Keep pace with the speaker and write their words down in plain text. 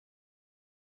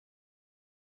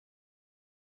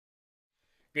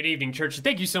Good evening, church.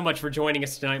 Thank you so much for joining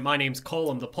us tonight. My name's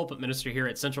Cole. I'm the pulpit minister here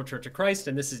at Central Church of Christ,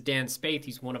 and this is Dan Spaeth.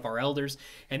 He's one of our elders.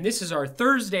 And this is our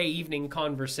Thursday evening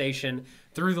conversation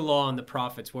through the law and the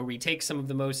prophets, where we take some of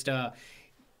the most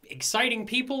exciting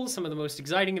people, some of the most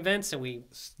exciting events, and we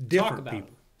talk about people.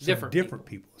 them. Different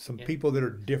people. Some people that are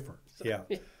different. Yeah.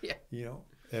 Yeah. You know,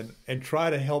 and try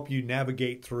to help you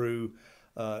navigate through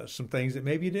some things that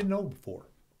maybe you didn't know before.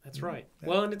 That's right.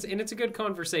 Well, and it's a good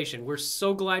conversation. We're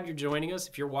so glad you're joining us.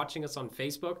 If you're watching us on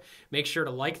Facebook, make sure to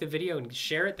like the video and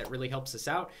share it. That really helps us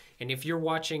out. And if you're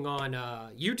watching on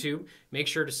YouTube, make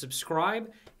sure to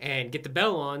subscribe and get the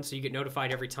bell on so you get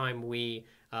notified every time we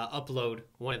upload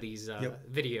one of these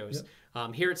videos.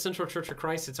 Here at Central Church of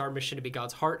Christ, it's our mission to be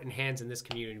God's heart and hands in this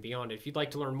community and beyond. If you'd like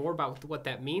to learn more about what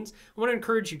that means, I want to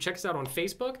encourage you, check us out on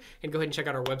Facebook and go ahead and check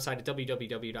out our website at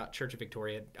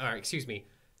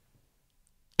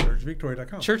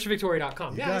ChurchofVictoria.com.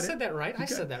 churchofvictoria.com. Yeah, I said that right.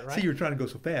 See, you were trying to go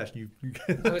so fast.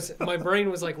 My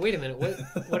brain was like, wait a minute,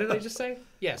 what did I just say?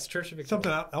 Yes, Church of Victoria.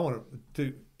 Something I want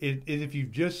to is if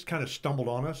you've just kind of stumbled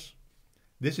on us,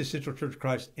 this is Central Church of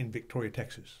Christ in Victoria,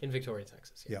 Texas. In Victoria,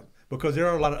 Texas. Yeah, because there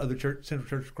are a lot of other Central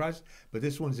Church of Christ, but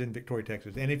this one's in Victoria,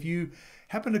 Texas. And if you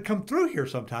happen to come through here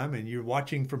sometime and you're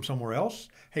watching from somewhere else,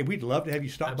 hey, we'd love to have you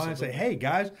stop by and say, hey,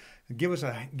 guys, give us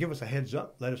a heads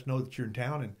up. Let us know that you're in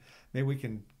town, and maybe we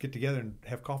can get together and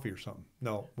have coffee or something.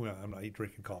 No, I'm not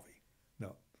drinking coffee.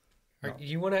 No.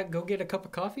 You want to go get a cup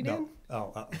of coffee, Dan?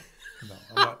 No.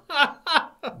 No,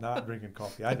 I'm not drinking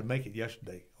coffee. I had to make it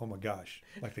yesterday. Oh my gosh,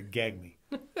 like to gag me.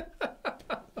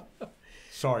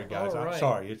 Sorry, guys. All right. I'm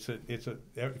sorry. It's a.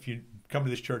 If you come to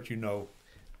this church, you know,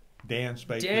 Dan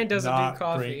Spaeth. Dan doesn't do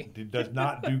coffee. Does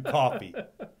not do coffee.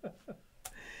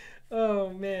 Oh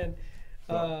man.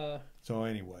 So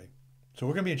anyway, so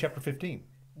we're gonna be in chapter 15.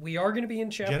 We are going to be in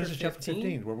chapter Genesis 15. chapter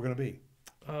 15 is where we're going to be.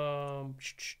 So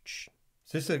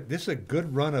this is a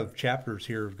good run of chapters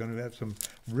here. We're going to have some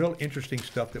real interesting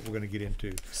stuff that we're going to get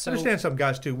into. So, understand something,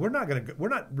 guys, too. We're not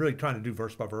really trying to do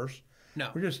verse by verse. No.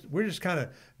 We're just kind of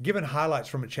giving highlights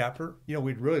from a chapter. You know,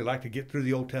 we'd really like to get through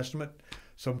the Old Testament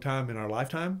sometime in our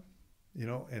lifetime. You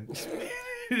know, and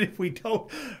if we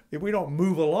don't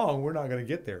move along, we're not going to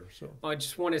get there. So I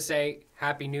just want to say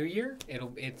Happy New Year.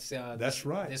 That's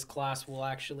right. This class will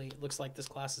actually, it looks like this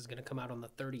class is going to come out on the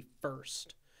 31st.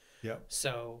 Yeah.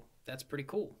 So that's pretty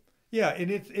cool. Yeah, and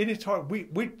it's hard.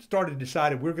 We started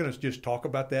decided we're going to just talk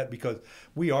about that because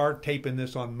we are taping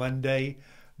this on Monday,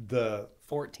 the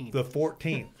 14th. The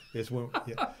 14th is when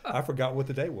I forgot what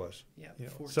the day was. Yeah. You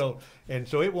know,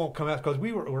 so it won't come out because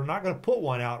we're not going to put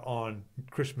one out on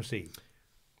Christmas Eve.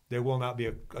 There will not be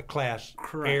a class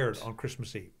aired on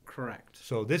Christmas Eve. Correct.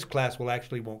 So this class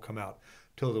won't come out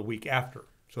till the week after.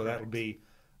 So that'll be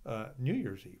New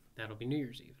Year's Eve. That'll be New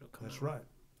Year's Eve. That's right.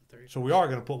 So we are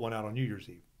going to put one out on New Year's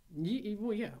Eve.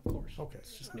 Well, yeah, of course. Okay.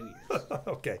 It's just New Year's.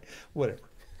 Okay, whatever.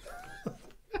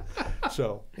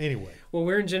 So anyway. Well,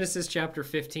 we're in Genesis chapter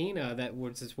 15. That's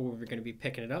where we're going to be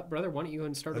picking it up. Brother, why don't you go ahead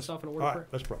and start us off in a word of prayer?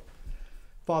 Let's pray.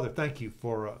 Father, thank you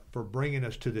for bringing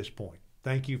us to this point.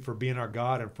 Thank you for being our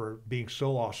God and for being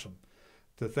so awesome.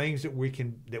 The things that we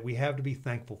have to be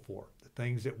thankful for, the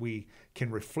things that we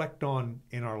can reflect on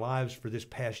in our lives for this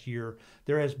past year.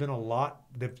 There has been a lot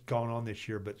that's gone on this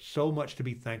year, but so much to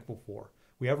be thankful for.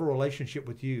 We have a relationship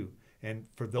with you, and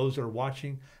for those that are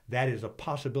watching, that is a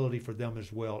possibility for them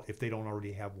as well if they don't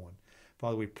already have one.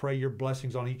 Father, we pray your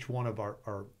blessings on each one of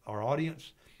our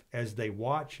audience as they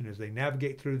watch and as they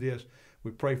navigate through this. We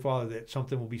pray, Father, that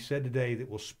something will be said today that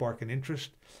will spark an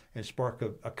interest and spark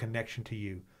a connection to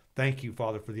you. Thank you,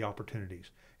 Father, for the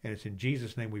opportunities. And it's in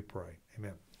Jesus' name we pray.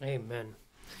 Amen. Amen.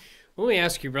 Well, let me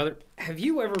ask you, brother, have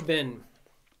you ever been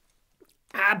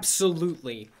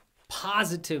absolutely,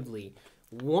 positively,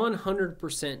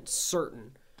 100%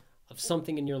 certain of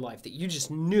something in your life that you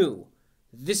just knew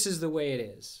this is the way it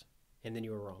is, and then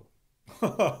you were wrong?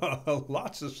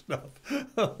 Lots of stuff.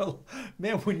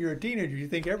 Man, when you're a teenager, you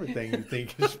think everything you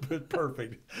think is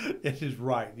perfect. It is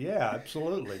right. Yeah,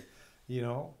 absolutely. You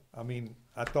know, I mean,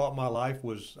 I thought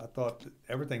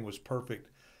everything was perfect,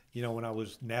 you know, when I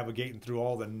was navigating through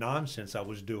all the nonsense I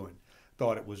was doing.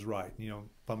 Thought it was right. You know,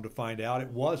 come to find out it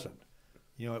wasn't.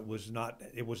 You know, it was not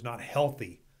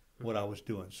healthy what I was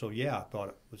doing. So yeah, I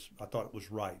thought it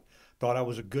was right. Thought I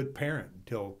was a good parent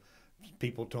until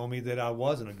people told me that I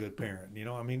wasn't a good parent. You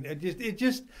know, I mean, there's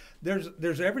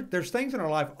things in our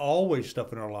life, always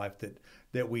stuff in our life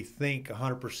that we think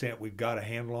 100% we've got a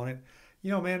handle on it.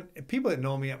 You know, man, people that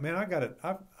know me, man, I can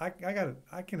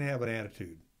have an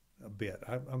attitude a bit.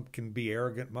 I can be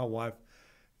arrogant. My wife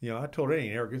You know, I told her it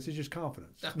ain't arrogance, it's just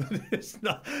confidence. It's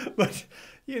not, but,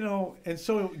 you know, and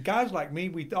so guys like me,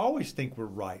 we always think we're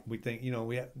right. We think, you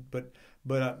know, but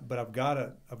I've got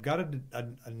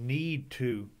a need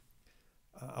to,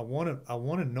 I want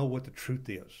to know what the truth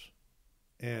is.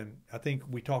 And I think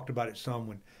we talked about it some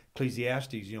when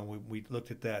Ecclesiastes, you know, we looked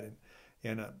at that,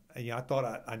 and you know, I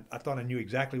thought I knew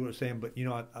exactly what it was saying, but you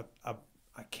know,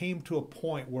 I came to a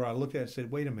point where I looked at it and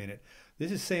said, wait a minute,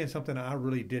 this is saying something I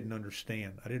really didn't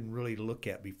understand. I didn't really look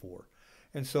at before.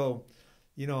 And so,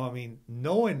 you know, I mean,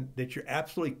 knowing that you're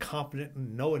absolutely confident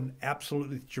and knowing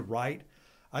absolutely that you're right,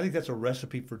 I think that's a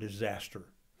recipe for disaster.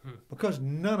 Because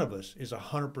none of us is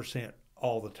 100%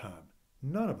 all the time.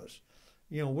 None of us.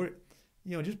 You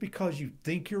know, just because you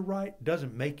think you're right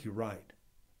doesn't make you right.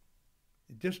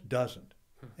 It just doesn't.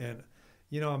 And,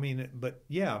 you know, I mean, but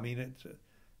yeah, I mean, it's,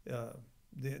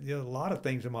 there are a lot of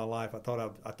things in my life I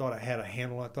thought I had a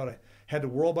handle. I thought I had the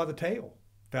world by the tail.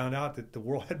 Found out that the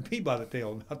world had me by the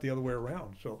tail, not the other way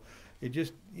around. So it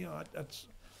just, you know,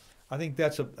 I think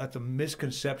that's a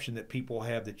misconception that people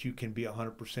have, that you can be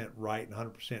 100% right and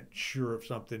 100% sure of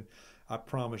something. I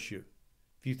promise you,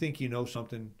 if you think you know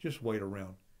something, just wait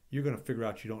around. You're going to figure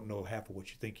out you don't know half of what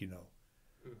you think you know.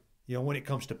 You know, when it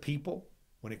comes to people,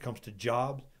 when it comes to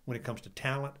jobs, when it comes to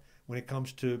talent, when it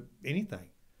comes to anything,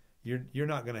 you're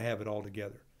not going to have it all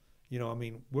together. You know, I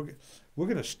mean, we're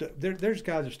going to there's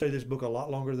guys that study this book a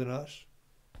lot longer than us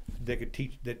that could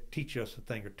teach us a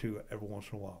thing or two every once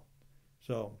in a while.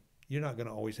 So you're not going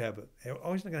to always not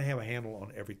going to have a handle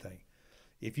on everything.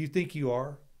 If you think you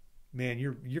are, man,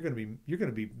 you're going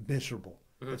to be miserable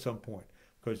at some point,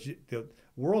 because the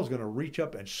world's going to reach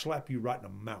up and slap you right in the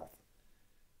mouth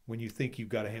when you think you've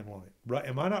got a handle on it. Right?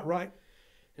 Am I not right?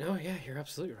 No, yeah, you're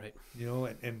absolutely right. You know,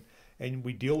 and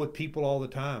we deal with people all the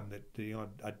time that, you know,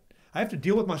 I have to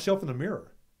deal with myself in the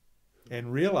mirror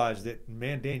and realize that,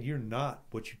 man, Dan, you're not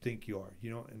what you think you are.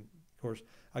 You know, and of course,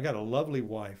 I got a lovely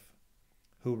wife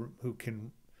who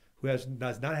does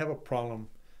not have a problem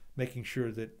making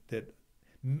sure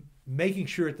making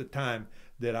sure at the time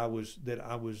that I was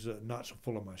not so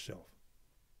full of myself,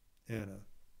 and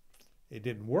it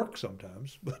didn't work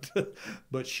sometimes,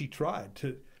 but she tried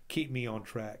to keep me on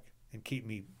track and keep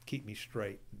me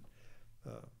straight.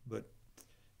 But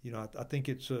you know, I think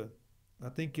it's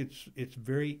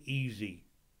very easy.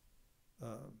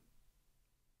 I'm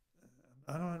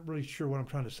not really sure what I'm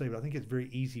trying to say, but I think it's very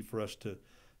easy for us to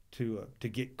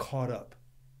get caught up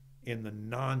in the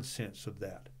nonsense of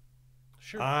that.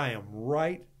 Sure. I am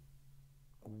right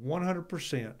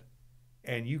 100%,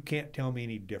 and you can't tell me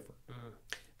any different.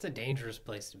 It's a dangerous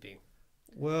place to be.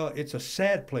 Well, it's a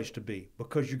sad place to be,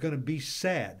 because you're going to be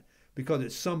sad, because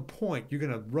at some point you're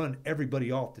going to run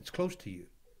everybody off that's close to you.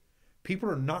 People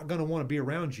are not going to want to be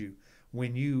around you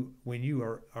when you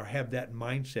are have that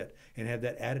mindset and have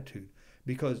that attitude,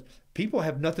 because people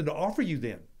have nothing to offer you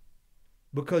then.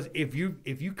 Because if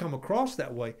you come across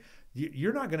that way,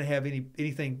 you're not going to have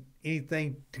anything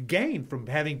to gain from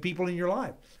having people in your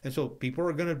life, and so people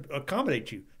are going to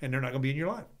accommodate you, and they're not going to be in your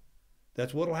life.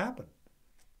 That's what'll happen.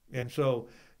 And so,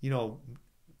 you know,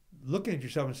 looking at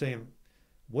yourself and saying,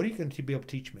 what are you going to be able to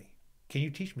teach me? Can you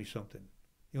teach me something?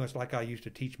 You know, it's like I used to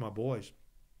teach my boys,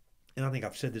 and I think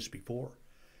I've said this before.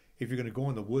 If you're going to go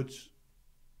in the woods,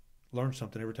 learn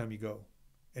something every time you go.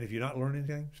 And if you're not learning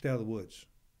anything, stay out of the woods.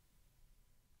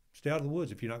 Stay out of the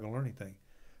woods if you're not going to learn anything,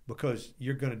 because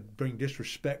you're going to bring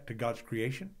disrespect to God's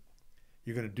creation.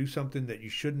 You're going to do something that you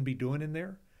shouldn't be doing in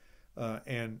there,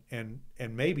 and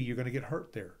maybe you're going to get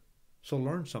hurt there. So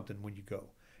learn something when you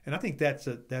go. And I think that's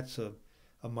a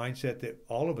mindset that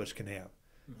all of us can have.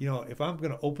 You know, if I'm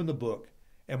going to open the book,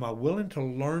 am I willing to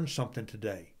learn something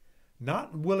today?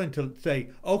 Not willing to say,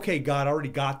 okay, God, I already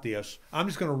got this. I'm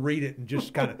just going to read it and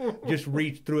just kind of just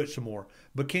read through it some more.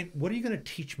 But what are you going to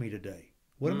teach me today?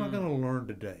 What am I going to learn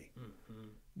today?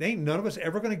 Ain't none of us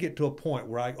ever going to get to a point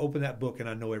where I open that book and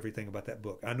I know everything about that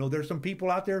book. I know there's some people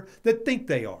out there that think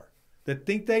they are, that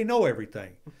think they know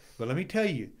everything. But let me tell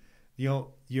you,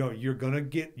 you're going to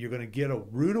get a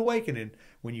rude awakening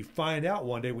when you find out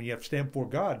one day, when you have to stand before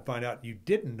God and find out you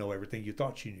didn't know everything you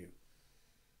thought you knew.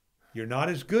 You're not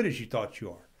as good as you thought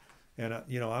you are. And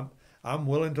I'm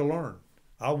willing to learn.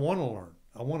 I want to learn.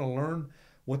 I want to learn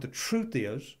what the truth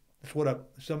is. That's what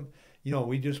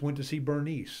we just went to see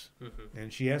Bernice,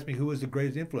 and she asked me who was the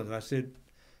greatest influence. And I said,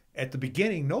 at the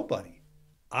beginning, nobody.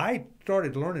 I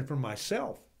started learning from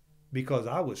myself because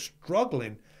I was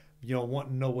struggling,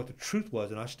 wanting to know what the truth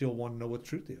was, and I still want to know what the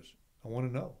truth is. I want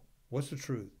to know, what's the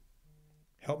truth?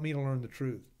 Help me to learn the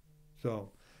truth.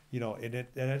 So,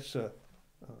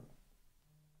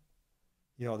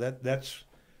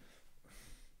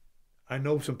 I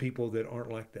know some people that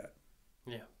aren't like that.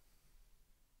 Yeah.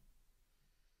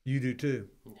 You do too.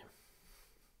 Yeah.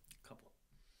 Couple.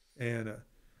 And,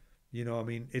 you know, I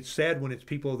mean, it's sad when it's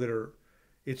people that are,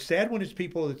 it's sad when it's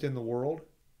people that's in the world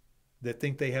that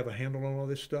think they have a handle on all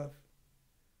this stuff.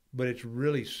 But it's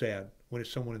really sad when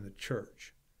it's someone in the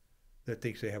church that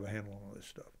thinks they have a handle on all this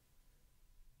stuff.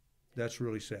 That's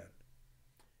really sad.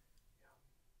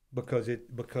 Because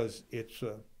it's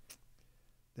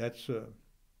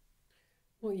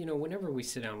Well, you know, whenever we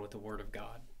sit down with the Word of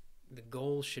God, the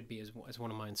goal should be, as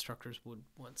one of my instructors would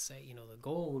once say, you know, the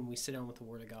goal when we sit down with the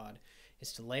Word of God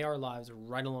is to lay our lives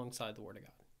right alongside the Word of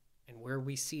God. And where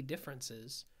we see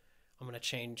differences, I'm going to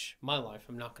change my life.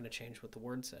 I'm not going to change what the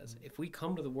Word says. If we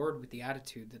come to the Word with the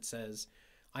attitude that says,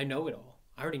 I know it all,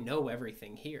 I already know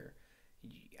everything here,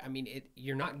 I mean,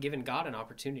 you're not giving God an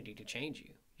opportunity to change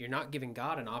you. You're not giving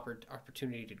God an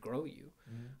opportunity to grow you.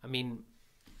 I mean,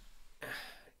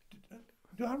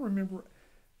 do I remember?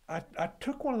 I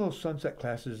took one of those sunset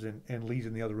classes, and Lee's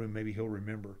in the other room. Maybe he'll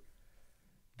remember.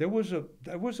 There was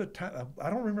a time, I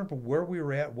don't remember where we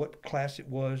were at, what class it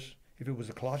was, if it was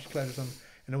a Colossians class or something,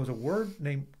 and there was a word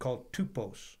called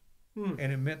tupos, and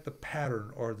it meant the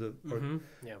pattern or the.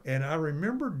 Yeah. And I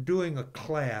remember doing a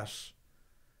class.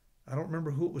 I don't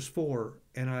remember who it was for,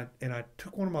 and I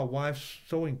took one of my wife's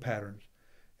sewing patterns,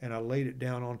 and I laid it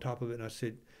down on top of it, and I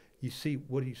said, "You see,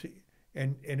 what do you see?"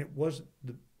 And it wasn't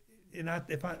the. And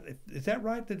is that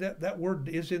right? That word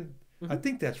is in? I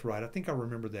think that's right. I think I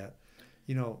remember that.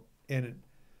 You know, and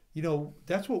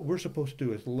that's what we're supposed to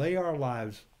do, is lay our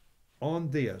lives on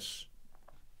this,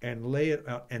 and lay it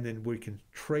out, and then we can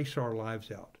trace our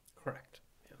lives out. Correct.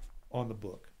 Yeah. On the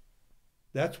book.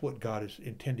 That's what God is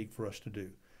intending for us to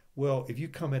do. Well, if you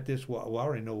come at this, well, I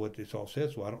already know what this all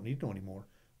says, so I don't need to know anymore.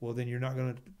 Well, then you're not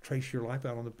going to trace your life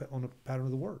out on the pattern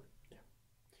of the Word.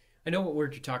 I know what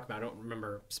word you're talking about. I don't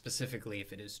remember specifically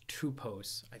if it is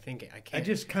tupos. I think I can't. I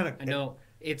just kind of. I know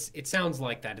it sounds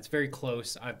like that. It's very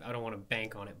close. I don't want to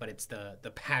bank on it, but it's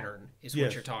the pattern is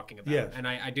what you're talking about. Yes. And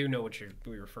I do know what you're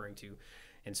referring to.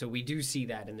 And so we do see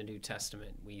that in the New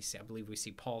Testament. I believe we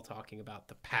see Paul talking about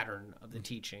the pattern of the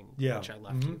teaching, which I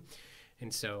left you.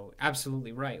 And so,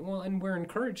 absolutely right. Well, and we're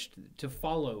encouraged to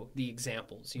follow the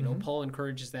examples. You know, Paul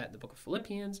encourages that in the book of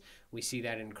Philippians. We see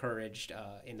that encouraged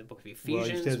in the book of Ephesians.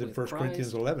 Well, he says in 1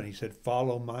 Corinthians 11, he said,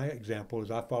 "Follow my example as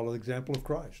I follow the example of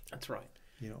Christ." That's right.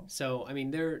 You know. So, I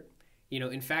mean,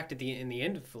 in fact, in the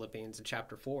end of Philippians, in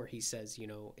chapter 4, he says, you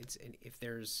know, if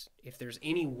there's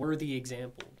any worthy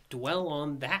example, dwell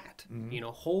on that. You know,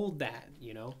 hold that.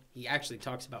 You know, he actually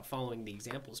talks about following the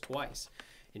examples twice.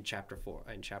 In chapter 4.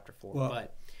 Well,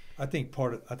 but I think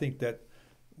that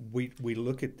we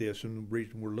look at this, and the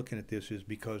reason we're looking at this is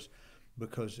because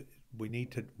we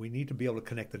need to be able to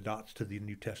connect the dots to the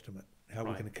New Testament. How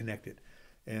we're going to connect it,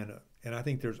 and I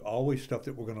think there's always stuff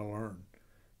that we're going to learn,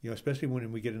 you know, especially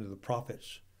when we get into the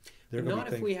prophets.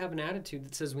 Not if we have an attitude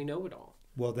that says we know it all.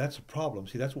 Well, that's a problem.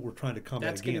 See, that's what we're trying to combat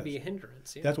against. That's going to be a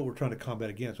hindrance. Yeah. That's what we're trying to combat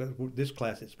against. This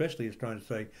class especially is trying to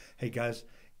say, hey guys,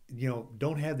 you know,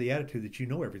 don't have the attitude that you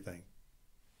know everything,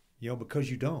 you know,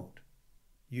 because you don't.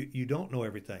 You don't know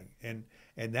everything, and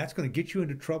that's going to get you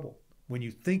into trouble when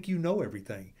you think you know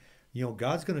everything. You know,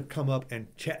 God's going to come up and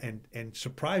and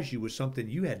surprise you with something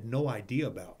you had no idea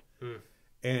about,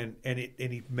 and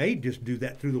He may just do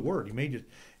that through the Word. He may just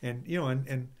and you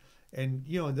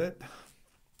know that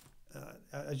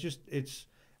it's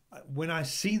when I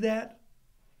see that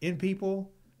in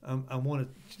people. I want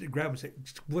to grab them and say,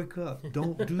 wake up,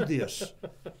 don't do this.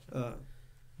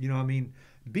 You know, I mean,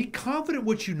 be confident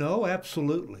what you know,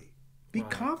 absolutely. Be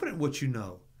confident what you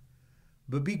know,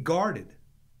 but be guarded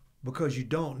because you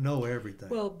don't know everything.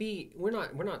 Well, we're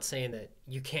not saying that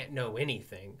you can't know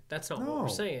anything. That's not what we're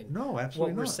saying. No,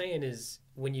 absolutely not. What we're saying is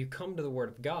when you come to the Word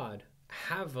of God,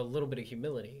 have a little bit of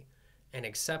humility and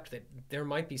accept that there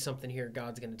might be something here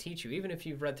God's going to teach you, even if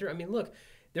you've read through. I mean, look,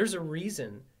 there's a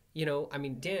reason. You know, I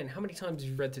mean, Dan, how many times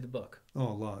have you read through the book?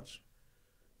 Oh, lots.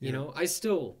 Yeah. You know, I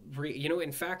still you know,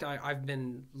 in fact, I've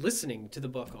been listening to the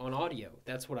book on audio.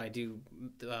 That's what I do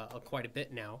quite a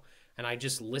bit now. And I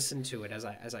just listen to it as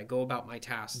I go about my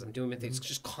tasks. I'm doing it. It's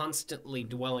just constantly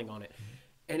dwelling on it.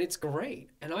 And it's great.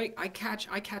 And I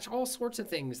catch all sorts of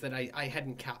things that I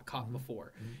hadn't caught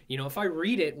before. You know, if I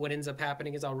read it, what ends up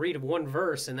happening is I'll read one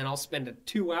verse and then I'll spend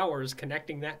 2 hours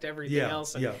connecting that to everything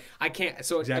else. And I can't.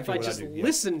 So exactly if I just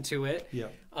listen to it,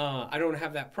 I don't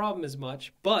have that problem as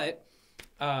much. But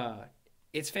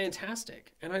it's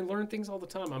fantastic, and I learn things all the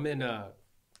time. I'm in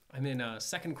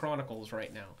 2 Chronicles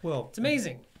right now. Well, it's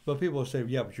amazing. But people will say,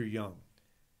 "Yeah, but you're young."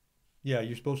 Yeah,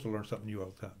 you're supposed to learn something new all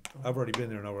the time. I've already been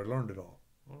there and I already learned it all.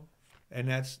 And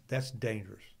that's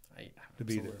dangerous to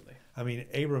be there. I mean,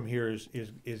 Abram here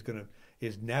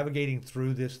is navigating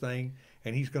through this thing,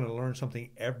 and he's going to learn something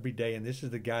every day. And this is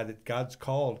the guy that God's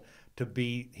called to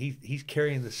be. He's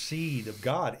carrying the seed of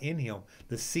God in him.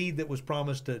 The seed that was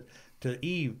promised to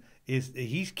Eve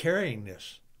he's carrying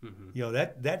this. Mm-hmm. You know,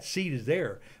 that seed is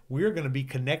there. We're going to be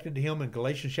connected to him in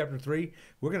Galatians chapter 3.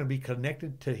 We're going to be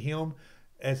connected to him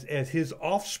as his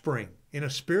offspring in a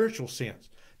spiritual sense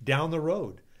down the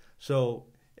road. So,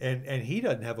 and he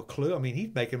doesn't have a clue. I mean,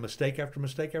 he's making mistake after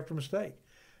mistake after mistake.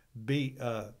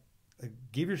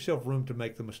 Give yourself room to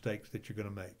make the mistakes that you're going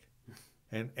to make,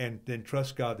 and then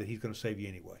trust God that he's going to save you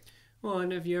anyway. Well,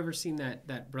 and have you ever seen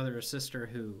that brother or sister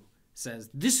who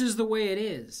says, this is the way it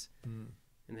is? Mm.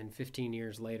 And then 15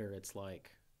 years later, it's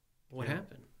like, what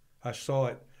happened? I saw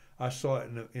it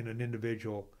in an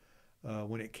individual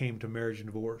when it came to marriage and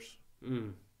divorce.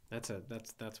 Mm. That's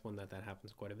one that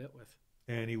happens quite a bit with.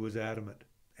 And he was adamant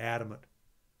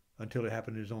until it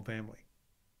happened in his own family.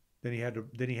 Then he had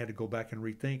to go back and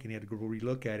rethink, and he had to go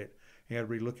relook at it. He had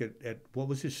to relook at what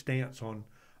was his stance on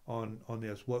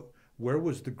this. Where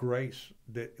was the grace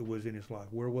that was in his life?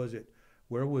 Where was it?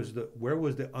 Where was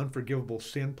the unforgivable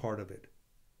sin part of it?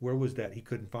 Where was that? He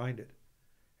couldn't find it,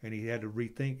 and he had to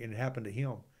rethink. And it happened to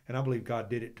him. And I believe God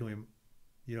did it to him.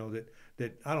 You know,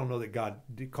 that I don't know that God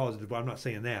caused it. I'm not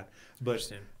saying that,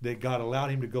 but that God allowed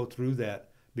him to go through that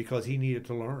because he needed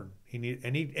to learn. He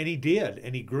did,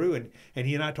 and he grew, and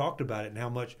he and I talked about it,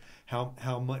 and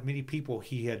how many people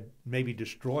he had maybe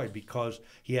destroyed because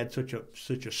he had such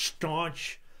a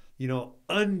staunch, you know,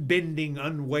 unbending,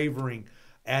 unwavering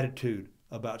attitude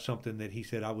about something that he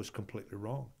said I was completely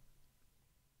wrong.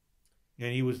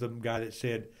 And he was the guy that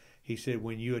said. He said,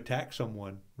 when you attack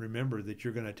someone, remember that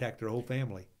you're going to attack their whole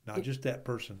family, not just that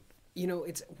person. You know,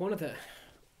 it's one of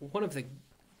the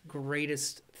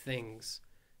greatest things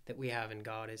that we have in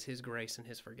God is his grace and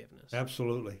his forgiveness.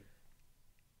 Absolutely.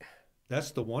 That's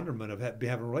the wonderment of having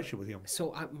a relationship with him.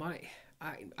 So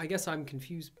I guess I'm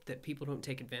confused that people don't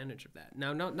take advantage of that.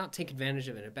 Now, not take advantage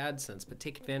of it in a bad sense, but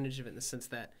take advantage of it in the sense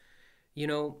that, you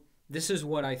know, this is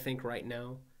what I think right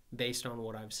now based on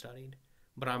what I've studied.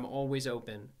 But I'm always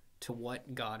open to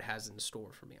what God has in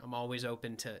store for me. I'm always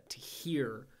open to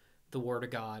hear the word of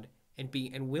God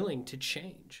and willing to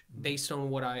change based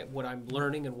on what I'm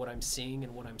learning and what I'm seeing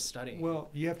and what I'm studying. Well,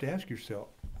 you have to ask yourself,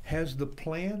 has the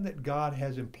plan that God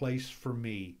has in place for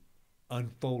me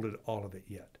unfolded all of it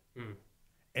yet? Mm.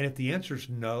 And if the answer is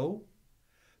no,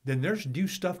 then there's new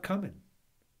stuff coming.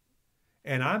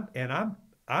 And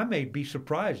I may be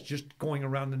surprised just going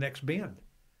around the next bend.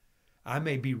 I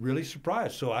may be really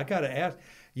surprised. So I got to ask,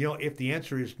 you know, if the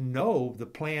answer is no, the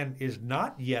plan is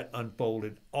not yet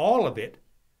unfolded, all of it,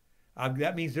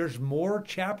 that means there's more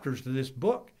chapters to this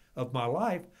book of my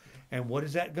life. And what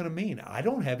is that going to mean? I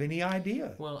don't have any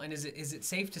idea. Well, and is it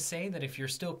safe to say that if you're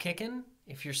still kicking,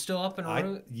 if you're still up and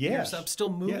around, yes, you're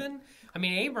still moving? Yeah. I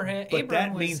mean, Abraham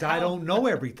that means I don't know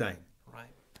everything. Right.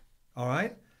 All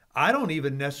right? I don't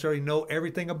even necessarily know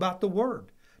everything about the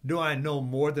Word. Do I know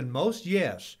more than most?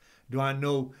 Yes. Do I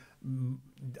know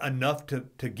enough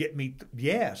to get me?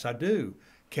 Yes, I do.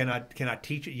 Can I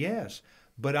teach it? Yes.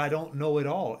 But I don't know it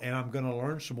all, and I'm going to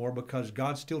learn some more because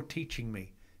God's still teaching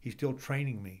me. He's still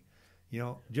training me. You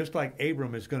know, just like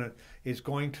Abram is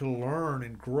going to learn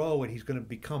and grow, and he's going to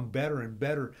become better and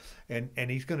better, and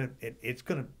it's going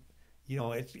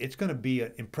to be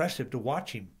impressive to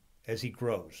watch him as he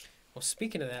grows. Well,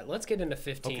 speaking of that, let's get into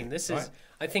 15. Okay. This is, right.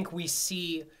 I think we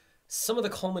see some of the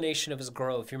culmination of his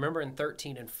growth. You remember in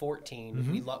 13 and 14,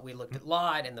 mm-hmm. we looked at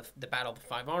Lot and the battle of the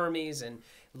 5 armies and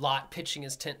Lot pitching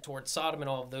his tent towards Sodom and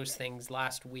all of those things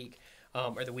last week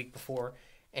or the week before.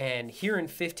 And here in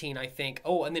 15, I think,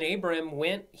 and then Abram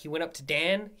went up to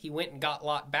Dan. He went and got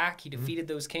Lot back. He defeated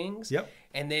those kings. Yep.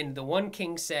 And then the one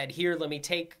king said, here, let me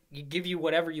give you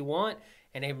whatever you want.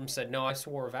 And Abram said, no, I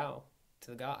swore a vow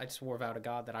to God. I swore a vow to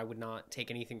God that I would not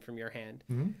take anything from your hand.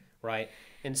 Mm-hmm. Right.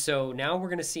 And so now we're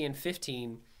going to see in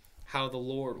 15 how the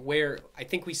Lord, where I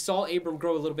think we saw Abram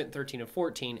grow a little bit in 13 and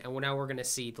 14, and now we're going to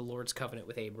see the Lord's covenant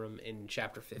with Abram in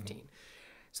chapter 15. Mm-hmm.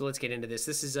 So let's get into this.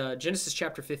 This is Genesis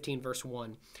chapter 15, verse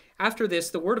 1. After this,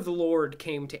 the word of the Lord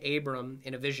came to Abram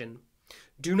in a vision.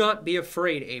 Do not be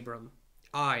afraid, Abram.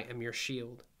 I am your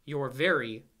shield, your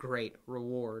very great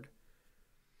reward.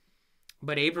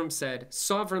 But Abram said,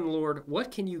 Sovereign Lord, what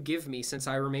can you give me since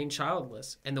I remain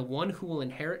childless? And the one who will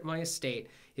inherit my estate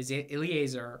is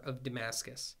Eliezer of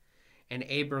Damascus. And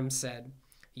Abram said,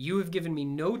 You have given me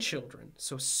no children,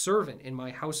 so servant in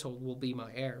my household will be my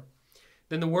heir.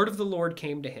 Then the word of the Lord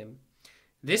came to him,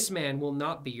 This man will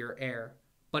not be your heir,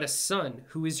 but a son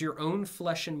who is your own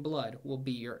flesh and blood will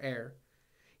be your heir.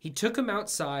 He took him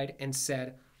outside and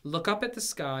said, "Look up at the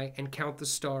sky and count the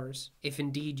stars, if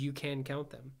indeed you can count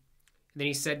them." Then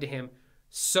he said to him,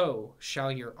 "So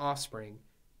shall your offspring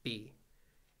be."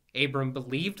 Abram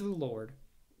believed the Lord,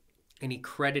 and he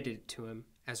credited it to him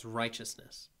as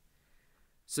righteousness.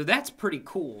 So that's pretty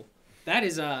cool. That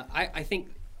is, I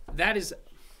think that is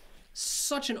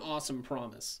such an awesome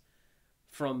promise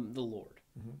from the Lord.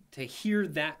 To hear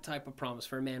that type of promise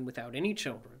for a man without any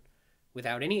children,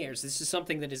 without any heirs. This is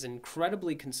something that is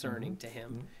incredibly concerning to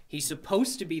him. He's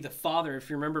supposed to be the father. If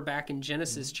you remember back in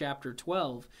Genesis chapter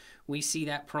 12, we see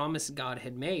that promise God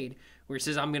had made where he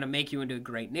says, "I'm going to make you into a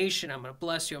great nation. I'm going to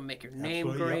bless you. I'll make your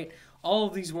name great." Yep. All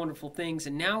of these wonderful things.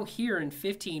 And now here in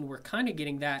 15, we're kind of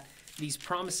getting these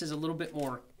promises a little bit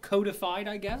more codified,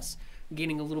 I guess,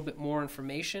 getting a little bit more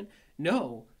information.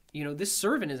 No, this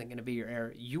servant isn't going to be your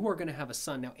heir. You are going to have a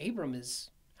son. Now, Abram is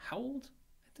how old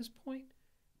at this point?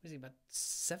 Was he about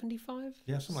 75?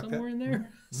 Yeah, somewhere somewhere like in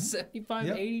there. 75,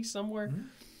 80, somewhere.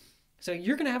 So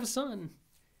you're going to have a son.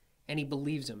 And he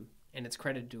believes him, and it's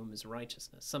credited to him as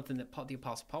righteousness, something that the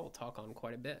Apostle Paul will talk on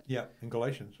quite a bit. Yeah, in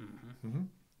Galatians.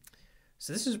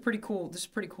 So this is a pretty cool. This is a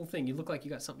pretty cool thing. You look like you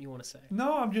got something you want to say.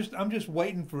 No, I'm just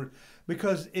waiting for it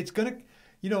because it's gonna.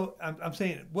 I'm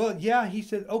saying, well, yeah, he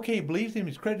said, okay, he believes him,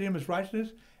 he's credited him as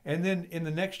righteousness, and then in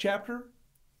the next chapter,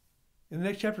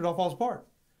 it all falls apart.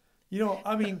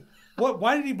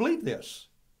 Why did he believe this?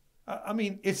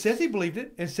 It says he believed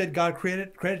it and said God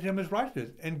credited him as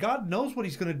righteousness, and God knows what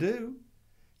he's going to do.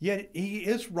 Yet he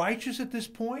is righteous at this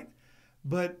point,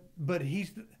 but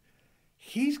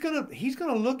he's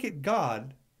gonna look at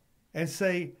God and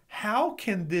say, how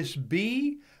can this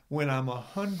be when I'm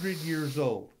 100 years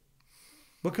old?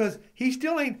 Because he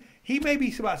still ain't. He may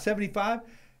be about 75.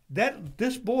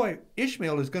 This boy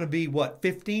Ishmael is going to be what,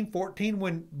 15, 14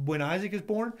 when Isaac is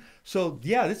born. So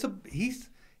yeah,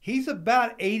 he's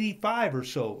about 85 or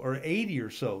so, or 80 or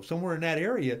so, somewhere in that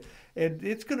area, and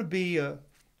it's going to be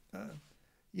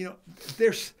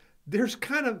there's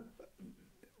kind of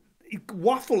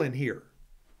waffle in here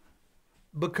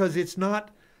because it's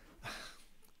not.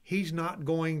 He's not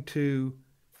going to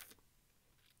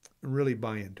really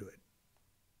buy into it.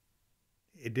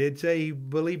 It did say he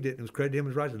believed it and was credited him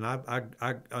as righteous, and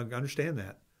I understand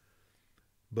that.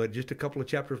 But just a couple of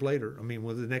chapters later,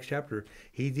 with the next chapter,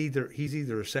 he's either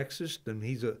a sexist and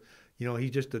he's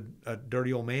just a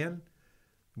dirty old man,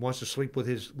 wants to sleep with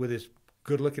his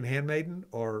good-looking handmaiden,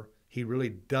 or he really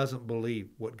doesn't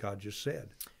believe what God just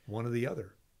said. One or the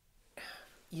other.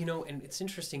 And it's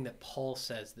interesting that Paul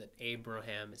says that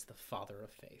Abraham is the father of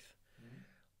faith.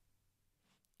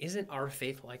 Isn't our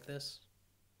faith like this?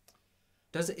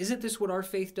 Isn't this what our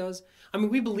faith does?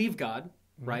 We believe God,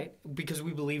 right? Because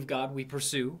we believe God, we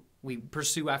pursue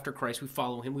after Christ, we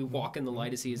follow him, we walk in the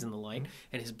light as he is in the light,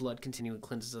 and his blood continually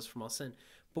cleanses us from all sin.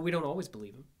 But we don't always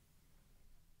believe him.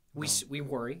 We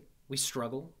worry, we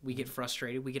struggle, we get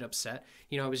frustrated, we get upset.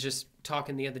 I was just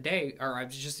talking the other day, or I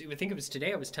think it was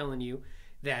today, I was telling you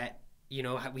that,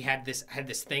 we had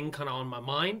this thing kind of on my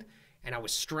mind, and I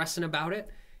was stressing about it,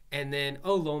 and then,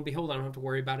 lo and behold, I don't have to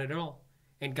worry about it at all.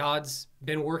 And God's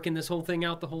been working this whole thing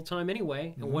out the whole time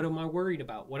anyway. And what am I worried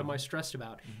about? What am I stressed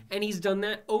about? And he's done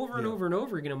that over and over and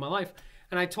over again in my life.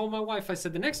 And I told my wife, I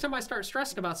said, the next time I start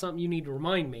stressing about something, you need to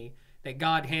remind me that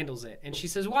God handles it. And she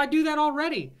says, well, I do that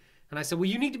already. And I said, well,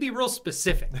 you need to be real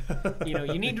specific.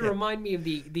 You need to remind me of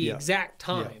the exact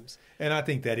times. Yeah. And I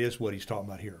think that is what he's talking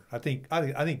about here. I think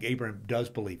Abraham does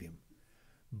believe him.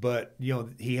 But,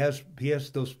 he has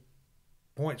those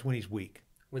points when he's weak.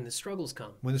 When the struggles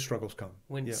come. When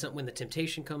the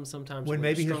temptation comes sometimes. When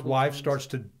maybe his wife starts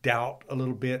to doubt a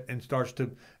little bit and starts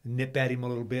to nip at him a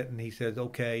little bit, and he says,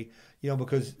 okay,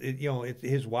 because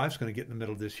his wife's going to get in the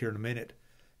middle of this here in a minute.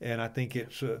 And I think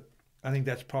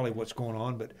that's probably what's going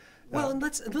on. But and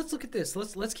let's look at this.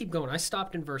 Let's keep going. I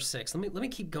stopped in verse 6. Let me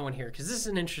keep going here because this is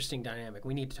an interesting dynamic.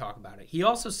 We need to talk about it. He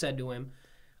also said to him,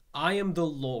 I am the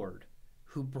Lord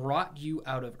who brought you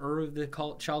out of Ur of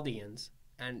the Chaldeans,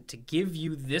 and to give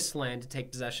you this land to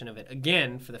take possession of it.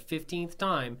 Again, for the 15th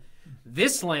time,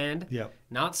 this land,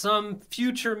 not some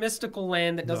future mystical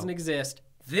land that doesn't exist.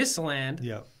 This land,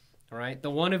 all right, the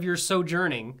one of your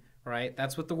sojourning, right?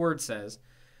 That's what the word says.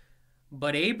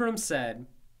 But Abram said,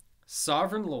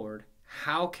 Sovereign Lord,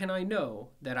 how can I know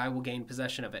that I will gain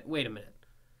possession of it? Wait a minute.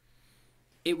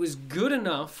 It was good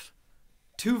enough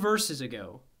 2 verses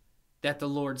ago that the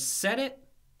Lord said it,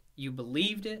 you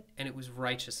believed it, and it was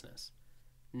righteousness.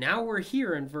 Now we're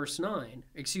here in verse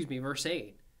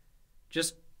 8.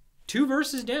 Just 2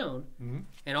 verses down,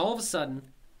 and all of a sudden,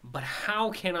 but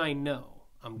how can I know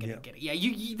I'm going to get it?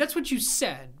 Yeah, that's what you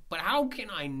said, but how can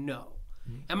I know?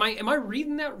 Am I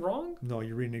reading that wrong? No,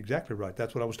 you're reading exactly right.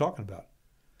 That's what I was talking about.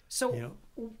 So You know?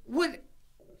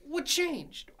 what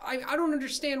changed? I don't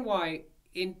understand why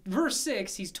in verse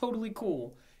 6 he's totally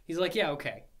cool. He's like, yeah,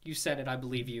 okay, you said it, I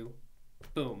believe you.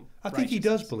 Boom. I think he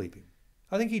does believe him.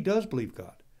 I think he does believe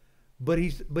God. But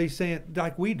he's saying,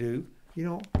 like we do, you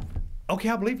know, okay,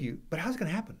 I believe you, but how's it going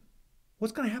to happen?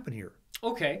 What's going to happen here?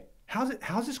 Okay. How's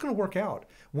this going to work out?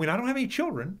 When I don't have any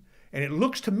children, and it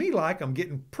looks to me like I'm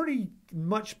getting pretty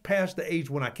much past the age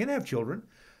when I can have children,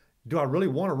 do I really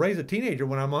want to raise a teenager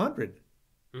when I'm 100?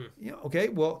 You know,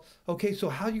 okay, so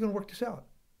how are you going to work this out?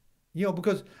 You know,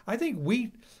 because I think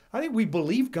we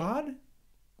believe God.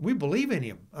 We believe in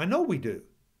him. I know we do.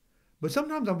 But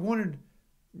sometimes I'm wondering,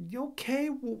 okay,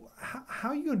 well, how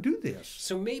are you going to do this?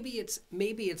 So maybe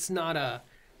it's not a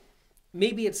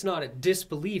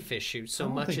disbelief issue so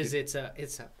much as it's a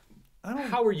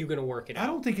how are you going to work it out? I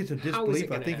don't think it's a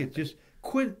disbelief. I think it's just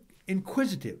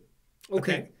inquisitive.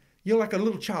 Okay. I think, you're like a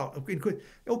little child.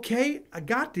 Okay, I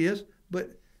got this,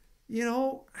 but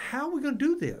how are we going to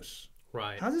do this?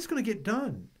 Right. How's this going to get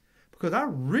done? Because I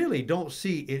really don't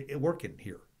see it working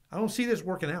here. I don't see this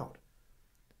working out.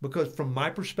 Because from my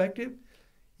perspective,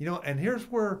 and here's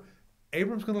where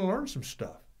Abram's going to learn some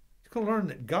stuff. He's going to learn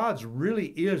that God's really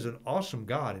is an awesome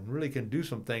God and really can do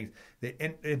some things.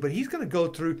 But he's going to go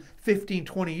through 15,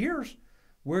 20 years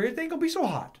where it ain't going to be so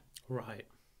hot. Right.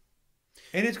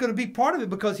 And it's going to be part of it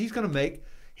because he's going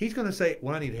to say,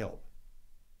 well, I need help.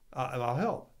 I'll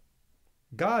help.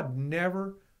 God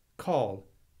never called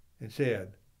and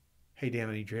said, hey, Dan,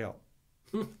 I need your help.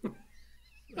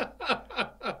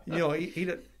 He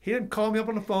didn't call me up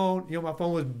on the phone. My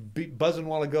phone was buzzing a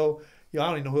while ago. I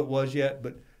don't even know who it was yet,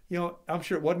 but I'm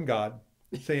sure it wasn't God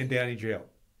saying, Dan, I need your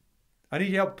help. I need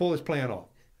your help to pull this plan off.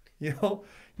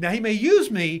 Now he may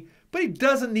use me, but he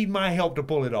doesn't need my help to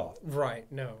pull it off. Right.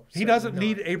 No. He doesn't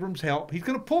need Abram's help. He's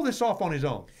going to pull this off on his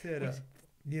own.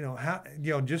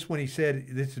 Just when he said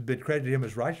this has been credited to him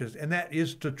as righteous, and that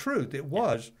is the truth. It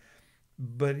was.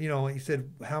 But he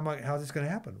said, how's this going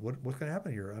to happen? What's going to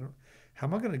happen here? How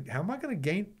am I going to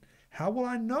gain? How will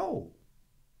I know?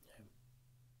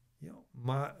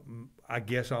 I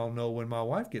guess I'll know when my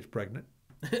wife gets pregnant.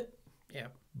 Yeah.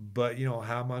 But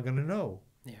how am I going to know?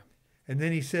 Yeah. And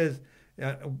then he says,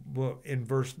 in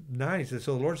verse 9, he says,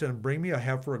 so the Lord said, bring me a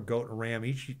heifer, a goat, and a ram,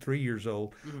 each 3 years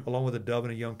old, along with a dove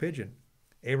and a young pigeon.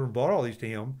 Abram brought all these to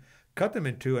him, cut them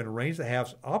in two, and arranged the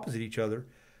halves opposite each other.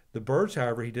 The birds,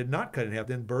 however, he did not cut in half.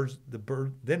 Then birds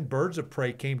of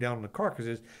prey came down on the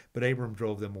carcasses, but Abram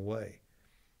drove them away.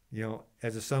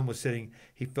 As the sun was setting,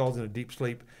 he fell in a deep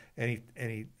sleep, and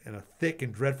a thick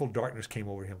and dreadful darkness came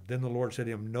over him. Then the Lord said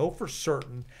to him, know for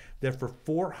certain that for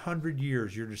 400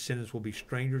 years your descendants will be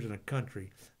strangers in a country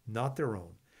not their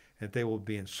own, and that they will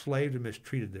be enslaved and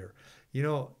mistreated there.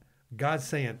 God's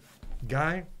saying,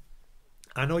 guy,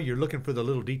 I know you're looking for the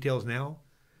little details now,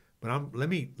 but let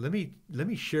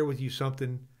me share with you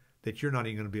something that you're not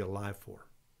even going to be alive for.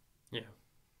 Yeah.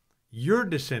 Your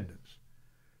descendants.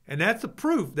 And that's the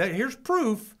proof. Here's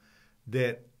proof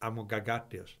that I got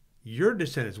this. Your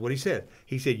descendants, what he said.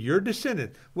 He said, your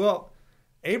descendants. Well,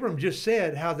 Abram just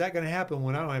said, how's that going to happen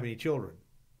when I don't have any children?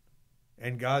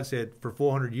 And God said, for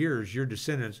 400 years, your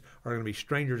descendants are going to be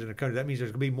strangers in the country. That means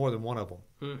there's going to be more than one of them.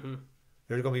 Mm-hmm.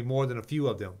 There's going to be more than a few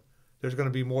of them. There's going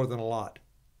to be more than a lot.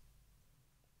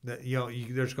 There's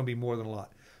going to be more than a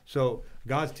lot. So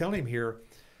God's telling him here,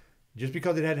 just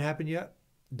because it hadn't happened yet,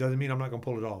 doesn't mean I'm not going to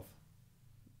pull it off.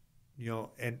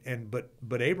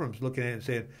 But Abram's looking at it and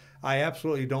saying, I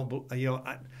absolutely don't,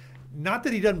 not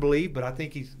that he doesn't believe, but I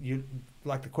think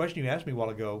like the question you asked me a while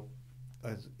ago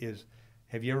is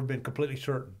have you ever been completely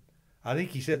certain? I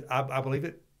think he said, I believe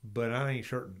it, but I ain't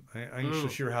certain. I ain't so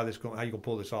sure how you going to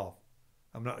pull this off.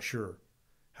 I'm not sure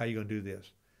how you going to do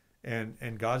this.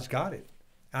 And God's got it.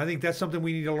 I think that's something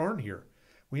we need to learn here.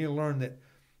 We need to learn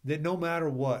that no matter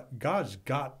what, God's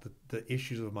got the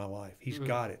issues of my life. He's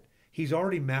got it. He's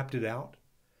already mapped it out.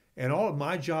 And all of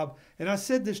my job, and I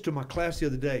said this to my class the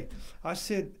other day, I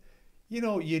said, you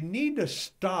need to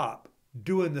stop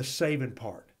doing the saving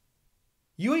part.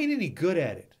 You ain't any good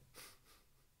at it.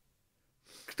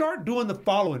 Start doing the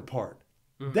following part.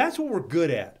 That's what we're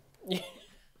good at.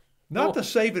 Not the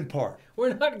saving part.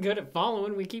 We're not good at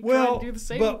following. We keep trying to do the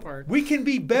saving part. We can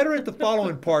be better at the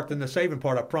following part than the saving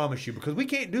part, I promise you, because we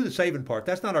can't do the saving part.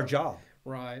 That's not our job.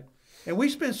 Right. And we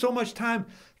spend so much time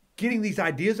getting these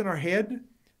ideas in our head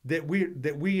that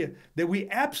we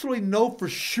absolutely know for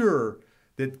sure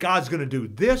that God's going to do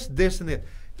this, and this.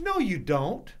 No, you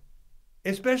don't.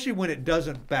 Especially when it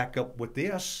doesn't back up with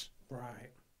this.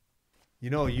 Right.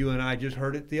 You and I just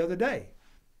heard it the other day.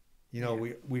 You know,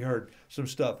 we heard some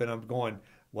stuff, and I'm going,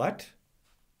 what?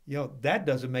 You know, that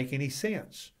doesn't make any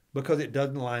sense because it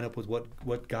doesn't line up with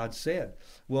what God said.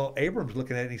 Well, Abram's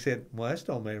looking at it and he said, well, that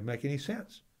don't make any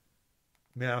sense.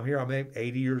 Now I'm here, I'm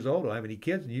 80 years old, I don't have any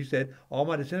kids, and you said all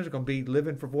my descendants are going to be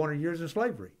living for 400 years in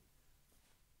slavery.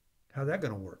 How's that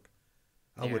going to work?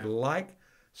 I would like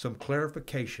some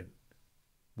clarification.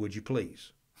 Would you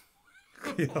please?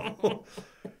 You know,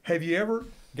 have you ever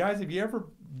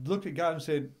looked at God and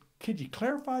said, could you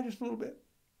clarify just a little bit?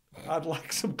 I'd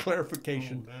like some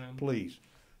clarification, please.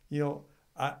 You know,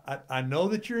 I know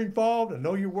that you're involved. I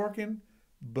know you're working,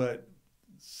 but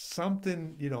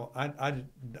something, you know, a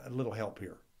little help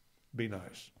here. Be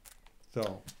nice.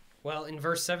 So. Well, in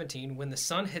verse 17, when the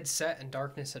sun had set and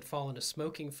darkness had fallen, a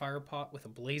smoking firepot with a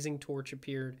blazing torch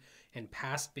appeared and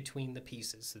passed between the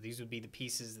pieces. So these would be the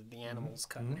pieces that the animals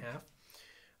cut in half.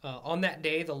 On that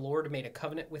day, the Lord made a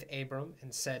covenant with Abram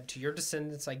and said, to your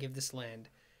descendants I give this land,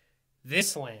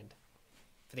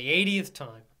 for the 80th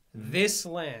time, this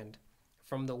land,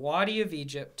 from the Wadi of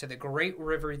Egypt to the great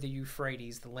river, the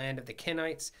Euphrates, the land of the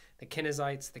Kenites, the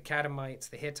Kenizzites, the Kadamites,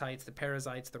 the Hittites, the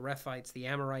Perizzites, the Rephites, the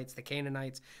Amorites, the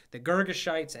Canaanites, the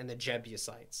Girgashites, and the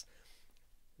Jebusites.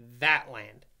 That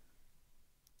land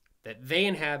that they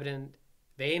inhabited,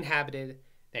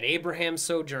 that Abraham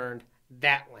sojourned,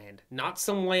 that land, not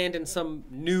some land in some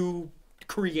new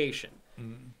creation.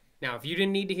 Now, if you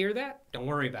didn't need to hear that, don't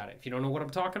worry about it. If you don't know what I'm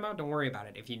talking about, don't worry about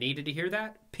it. If you needed to hear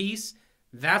that, peace.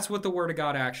 That's what the Word of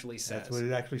God actually says. That's what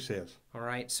it actually says. All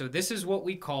right. So this is what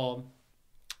we call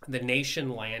the nation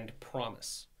land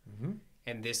promise.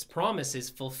 And this promise is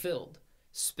fulfilled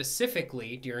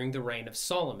specifically during the reign of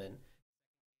Solomon.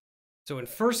 So in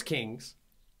 1 Kings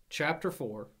chapter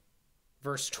 4,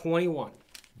 verse 21.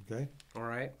 Okay. All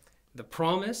right. The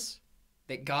promise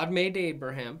that God made to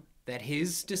Abraham that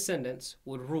his descendants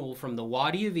would rule from the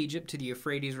Wadi of Egypt to the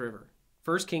Euphrates River.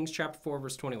 1 Kings chapter 4,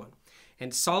 verse 21.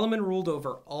 And Solomon ruled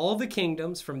over all the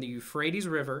kingdoms from the Euphrates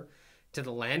River to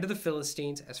the land of the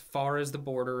Philistines as far as the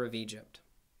border of Egypt.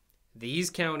 These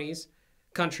countries,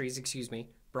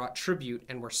 brought tribute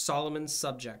and were Solomon's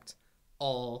subject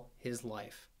all his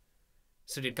life.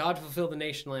 So did God fulfill the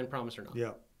nation land promise or not?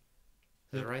 Yeah.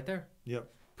 Is it right there? Yep.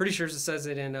 Pretty sure it says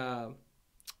it in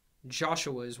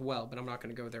Joshua as well, but I'm not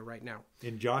going to go there right now.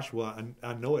 In Joshua,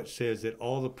 I know it says that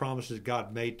all the promises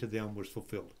God made to them was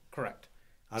fulfilled. Correct.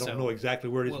 I don't know exactly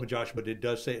where it is in Joshua, but it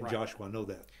does say it in Joshua. I know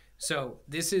that. So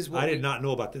this is what I did not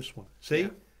know about this one. See,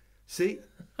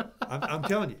 I'm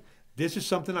telling you, this is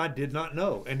something I did not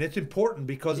know, and it's important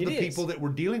because of the people that we're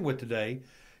dealing with today.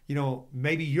 You know,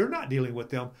 maybe you're not dealing with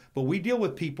them, but we deal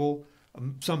with people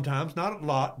sometimes, not a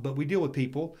lot, but we deal with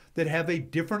people that have a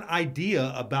different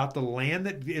idea about the land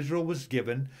that Israel was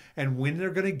given and when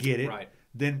they're going to get it. Right.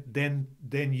 Then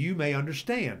you may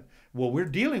understand. Well, we're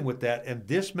dealing with that, and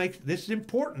this is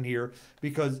important here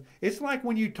because it's like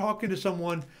when you're talking to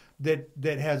someone that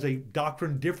has a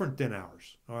doctrine different than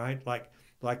ours. All right, like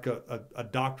a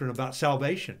doctrine about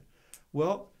salvation.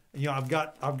 Well, you know, I've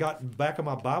got back of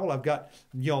my Bible, I've got,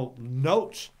 you know,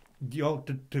 notes, you know,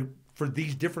 for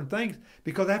these different things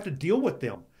because I have to deal with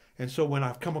them. And so when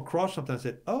I've come across something, I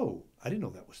said, oh, I didn't know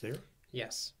that was there.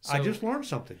 Yes. So, I just learned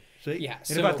something. See? Yeah.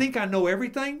 And if I think I know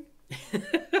everything,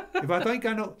 if I think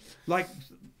I know,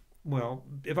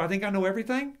 if I think I know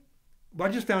everything, well,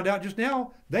 I just found out just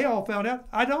now, they all found out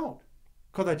I don't.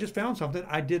 Because I just found something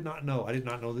I did not know. I did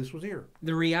not know this was here.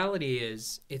 The reality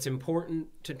is it's important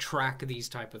to track these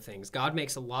type of things. God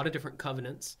makes a lot of different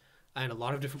covenants and a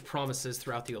lot of different promises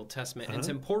throughout the Old Testament. And it's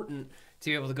important to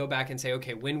be able to go back and say,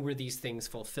 okay, when were these things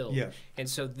fulfilled? Yes. And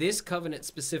so this covenant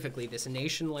specifically, this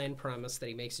nation land promise that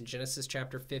he makes in Genesis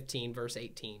chapter 15, verse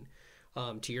 18,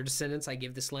 to your descendants I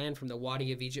give this land from the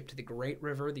Wadi of Egypt to the great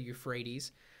river, the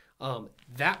Euphrates.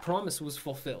 That promise was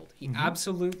fulfilled. He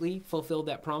absolutely fulfilled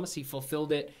that promise. He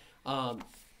fulfilled it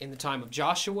in the time of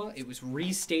Joshua. It was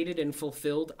restated and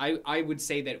fulfilled. I would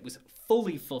say that it was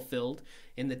fully fulfilled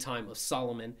in the time of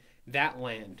Solomon. That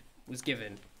land was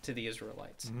given to the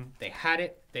Israelites. They had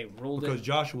it. They ruled because it.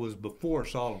 Joshua was before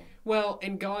Solomon. Well,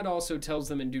 and God also tells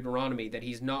them in Deuteronomy that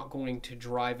he's not going to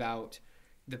drive out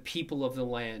the people of the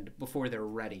land before they're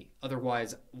ready.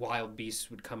 Otherwise, wild beasts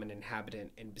would come and inhabit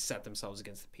it and set themselves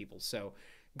against the people. So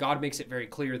God makes it very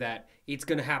clear that it's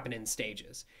going to happen in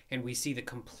stages. And we see the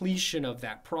completion of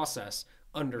that process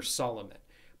under Solomon.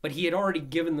 But he had already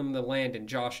given them the land in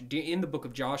the book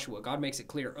of Joshua. God makes it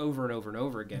clear over and over and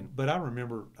over again. But I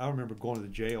remember going to the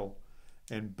jail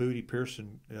and Booty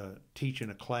Pearson teaching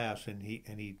a class, and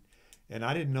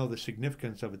I didn't know the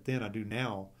significance of it then. I do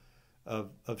now.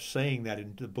 of saying that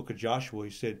in the book of Joshua.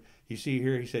 He said, you see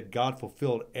here, he said, God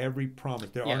fulfilled every promise.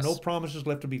 There are Yes. no promises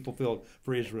left to be fulfilled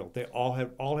for Israel. They all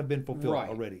have been fulfilled Right.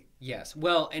 already. Yes.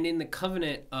 Well, and in the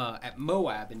covenant at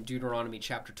Moab in Deuteronomy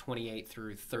chapter 28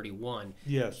 through 31,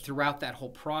 Yes. throughout that whole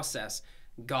process,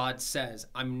 God says,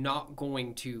 "I'm not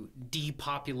going to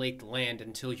depopulate the land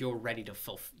until you're ready to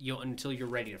fill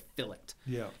it."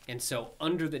 Yeah. And so,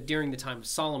 during the time of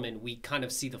Solomon, we kind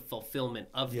of see the fulfillment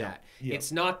of Yeah, that. yeah.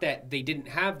 It's not that they didn't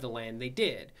have the land; they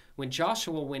did. When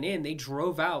Joshua went in, they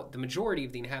drove out the majority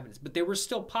of the inhabitants, but there were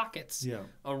still pockets Yeah.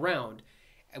 around.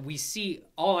 And we see.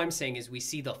 All I'm saying is, we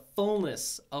see the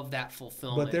fullness of that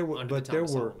fulfillment. But there were under the time of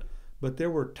Solomon.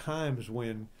 there were times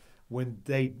when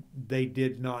they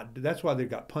did not. That's why they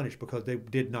got punished, because they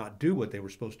did not do what they were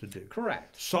supposed to do.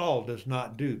 Correct. King Saul does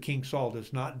not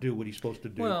do what he's supposed to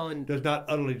do. Well, and- does not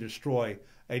utterly destroy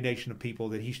a nation of people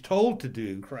that he's told to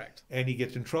do. Correct. And he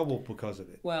gets in trouble because of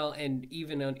it. Well, and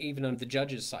even on the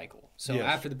Judges cycle. So Yes.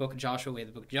 after the book of Joshua, we have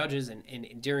the book of Judges,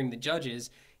 and during the Judges,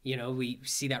 we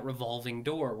see that revolving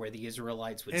door where the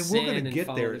Israelites would And sin we're going to get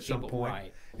follow there the at some people. point,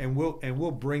 Right. and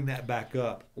we'll bring that back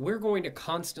up. We're going to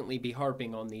constantly be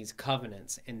harping on these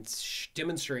covenants and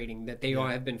demonstrating that they all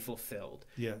have been fulfilled.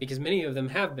 Yeah. Because many of them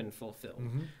have been fulfilled.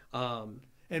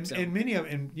 And many of,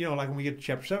 and like when we get to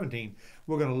chapter 17,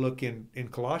 we're going to look in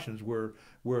Colossians where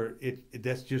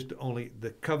that's just only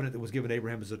the covenant that was given to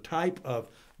Abraham is a type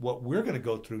of what we're going to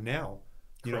go through now.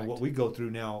 Correct. What we go through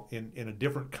now in a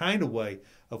different kind of way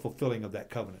of fulfilling of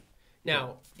that covenant.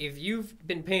 Now, if you've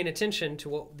been paying attention to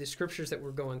what the scriptures that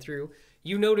we're going through,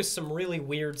 you notice some really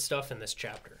weird stuff in this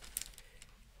chapter.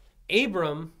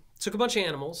 Abram took a bunch of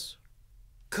animals,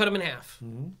 cut them in half,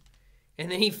 and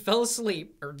then he fell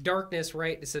asleep, or darkness,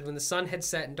 right? It said when the sun had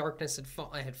set and darkness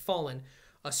had fallen,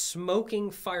 a smoking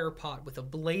fire pot with a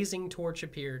blazing torch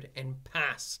appeared and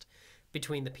passed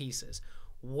between the pieces.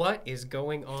 What is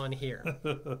going on here?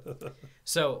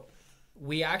 So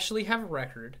we actually have a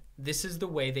record. This is the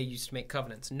way they used to make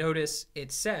covenants. Notice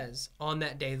it says, on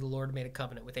that day the Lord made a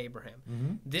covenant with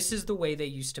Abraham. This is the way they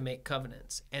used to make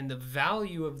covenants. And the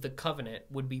value of the covenant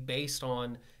would be based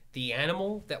on the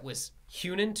animal that was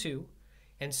hewn in two.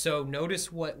 And so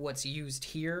notice what's used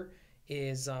here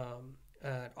is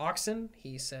oxen.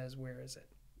 He says, where is it?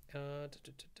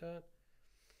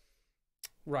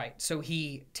 Right. So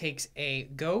he takes a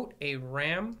goat, a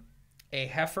ram, a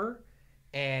heifer,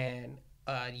 and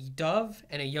a dove,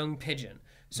 and a young pigeon.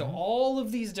 So all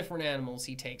of these different animals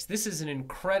he takes. This is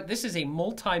This is a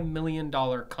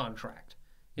multi-million-dollar contract,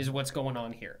 is what's going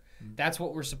on here. That's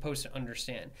what we're supposed to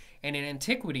understand. And in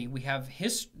antiquity, we have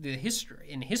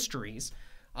histories.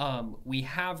 We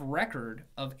have record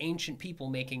of ancient people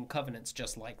making covenants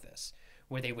just like this,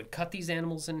 where they would cut these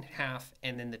animals in half,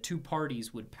 and then the two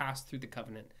parties would pass through the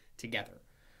covenant together.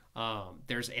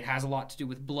 It has a lot to do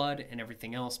with blood and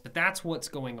everything else, but that's what's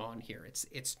going on here.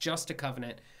 It's just a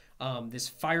covenant. This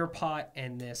fire pot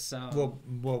and this.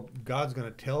 Well, God's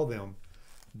going to tell them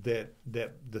that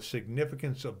the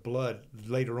significance of blood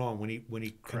later on when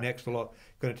he connects the law,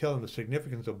 going to tell them the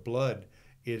significance of blood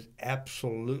is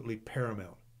absolutely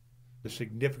paramount. The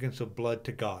significance of blood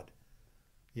to God.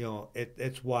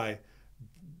 It's why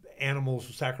animals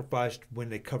sacrificed when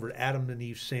they covered Adam and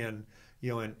Eve's sin,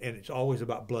 and it's always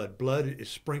about blood. Blood is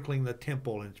sprinkling the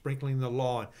temple and sprinkling the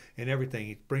law and everything.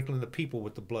 It's sprinkling the people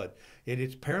with the blood.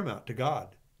 It's paramount to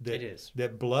God. It is.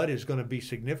 That blood is going to be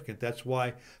significant. That's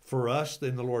why for us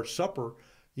in the Lord's Supper,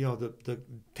 the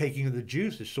taking of the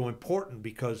juice is so important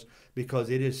because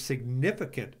it is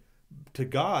significant to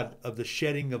God of the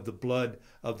shedding of the blood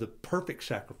of the perfect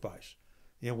sacrifice.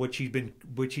 Which he's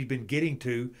been getting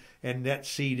to, and that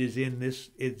seed is in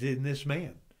this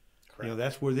man. Correct.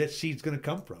 That's where that seed's going to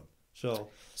come from. So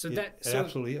it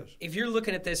absolutely is. If you're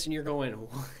looking at this and you're going,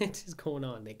 what is going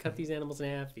on? They cut these animals in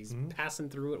half. He's passing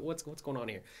through it. What's going on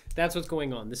here? That's what's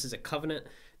going on. This is a covenant.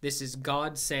 This is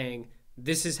God saying,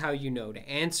 this is how you know. To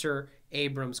answer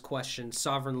Abram's question,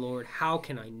 Sovereign Lord, how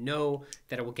can I know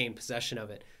that I will gain possession of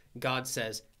it? God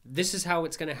says, this is how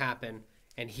it's going to happen.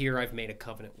 And here I've made a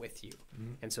covenant with you.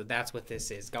 And so that's what this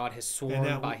is. God has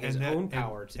sworn by his own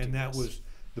power to do this. And that was,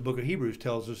 the book of Hebrews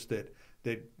tells us that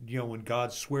when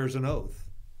God swears an oath,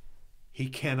 he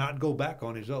cannot go back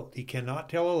on his oath. He cannot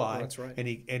tell a lie. That's right. And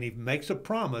he makes a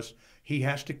promise, he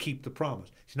has to keep the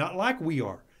promise. It's not like we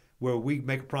are, where we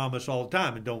make a promise all the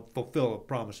time and don't fulfill the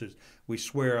promises. We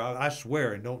swear, I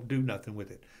swear, and don't do nothing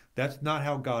with it. That's not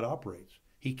how God operates.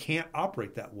 He can't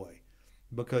operate that way.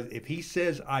 Because if he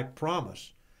says, I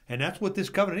promise, and that's what this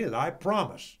covenant is, I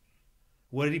promise.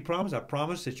 What did he promise? I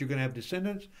promise that you're going to have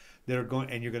descendants that are going,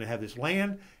 and you're going to have this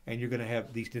land, and you're going to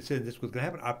have these descendants. This was going to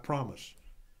happen. I promise.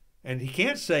 And he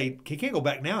can't go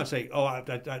back now and say, oh,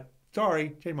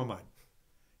 sorry, changed my mind.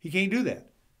 He can't do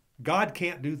that. God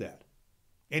can't do that.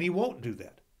 And he won't do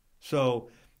that. So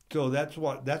that's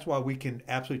why we can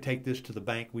absolutely take this to the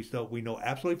bank. We know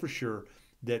absolutely for sure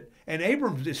that, and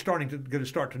Abram is going to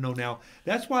start to know now.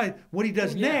 That's why what he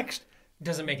does next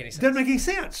doesn't make any sense. Doesn't make any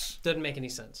sense. Doesn't make any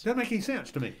sense. Doesn't make any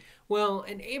sense to me. Well,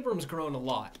 and Abram's grown a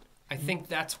lot. I think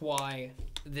that's why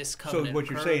this covenant. So what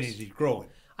you're saying is he's growing.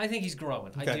 I think he's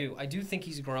growing. Okay. I do think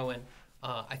he's growing.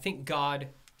 I think God.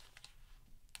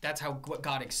 That's what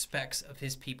God expects of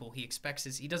his people. He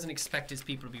doesn't expect his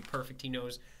people to be perfect. He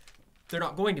knows they're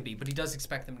not going to be, but he does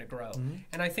expect them to grow. Mm-hmm.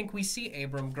 And I think we see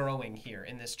Abram growing here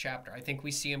in this chapter. I think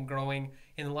we see him growing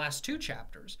in the last 2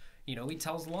 chapters. He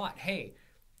tells Lot, hey,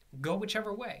 go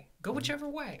whichever way. Go whichever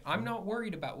way. I'm not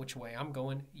worried about which way I'm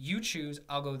going. You choose,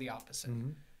 I'll go the opposite. Mm-hmm.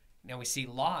 Now we see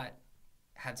Lot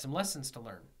had some lessons to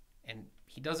learn, and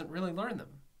he doesn't really learn them.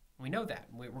 We know that.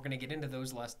 We're going to get into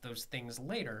those things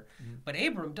later. Mm-hmm. But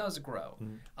Abram does grow.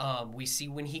 Mm-hmm. We see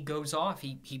when he goes off,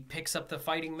 he picks up the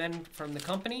fighting men from the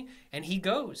company, and he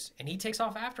goes, and he takes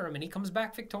off after him, and he comes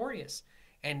back victorious.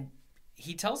 And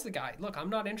he tells the guy, look, I'm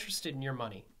not interested in your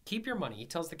money. Keep your money. He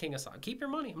tells the king of Sodom, keep your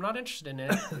money. I'm not interested in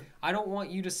it. I don't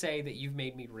want you to say that you've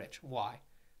made me rich. Why?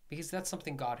 Because that's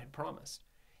something God had promised.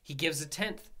 He gives a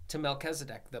 10th to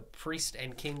Melchizedek, the priest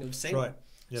and king of Salem. Right.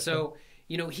 Yes, so,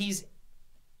 he's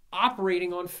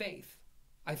operating on faith.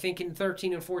 I think in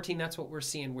 13 and 14, that's what we're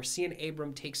seeing. We're seeing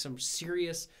Abram take some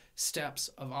serious steps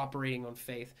of operating on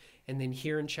faith. And then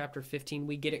here in chapter 15,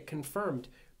 we get it confirmed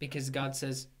because God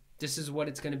says, this is what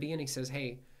it's going to be. And he says,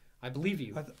 hey, I believe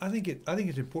you. I think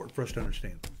it's important for us to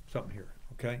understand something here,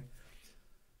 okay?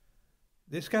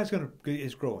 This guy's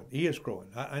is growing. He is growing.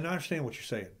 I understand what you're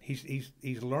saying.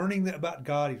 He's learning about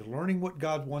God. He's learning what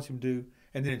God wants him to do.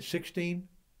 And then in 16,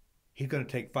 he's going to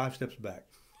take 5 steps back.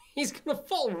 He's going to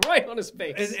fall right on his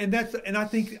face. And I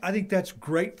think that's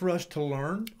great for us to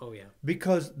learn. Oh yeah.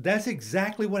 Because that's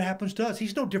exactly what happens to us.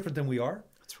 He's no different than we are.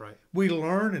 That's right. We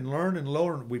learn and learn and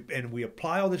learn, and we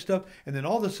apply all this stuff, and then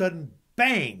all of a sudden,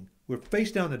 bang, we're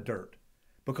face down the dirt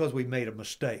because we made a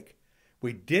mistake.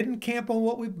 We didn't camp on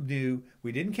what we knew.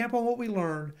 We didn't camp on what we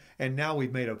learned, and now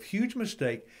we've made a huge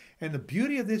mistake. And the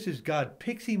beauty of this is God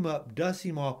picks him up, dusts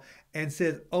him off, and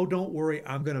says, oh, don't worry,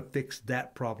 I'm going to fix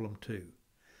that problem too.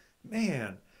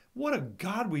 Man, what a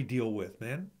God we deal with,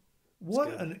 man.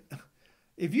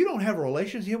 If you don't have a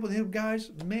relationship with him, guys,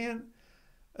 man,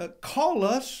 call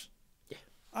us. Yeah.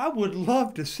 I would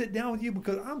love to sit down with you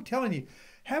because I'm telling you,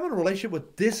 having a relationship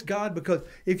with this God, because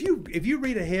if you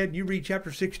read ahead and you read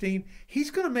chapter 16,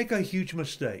 he's going to make a huge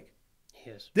mistake.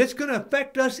 He is. That's going to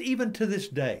affect us even to this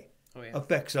day. Oh, yeah.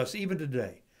 Affects us even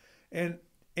today. And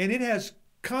it has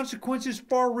consequences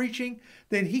far-reaching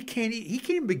that he can't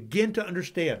even begin to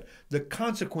understand the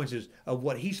consequences of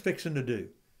what he's fixing to do.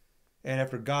 And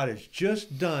after God has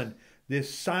just done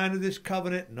this sign of this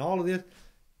covenant and all of this,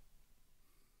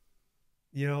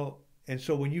 and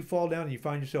so when you fall down and you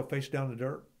find yourself face down in the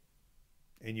dirt,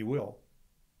 and you will,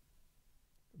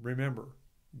 remember,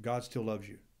 God still loves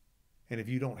you. And if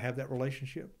you don't have that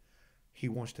relationship, he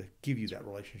wants to give you that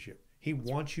relationship. He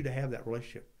wants you to have that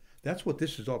relationship. That's what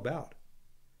this is all about,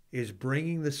 is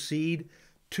bringing the seed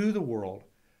to the world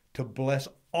to bless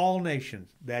all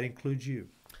nations. That includes you.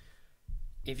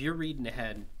 If you're reading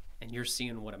ahead and you're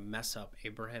seeing what a mess up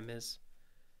Abraham is,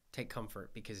 take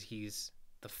comfort because he's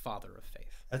the father of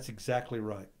faith. That's exactly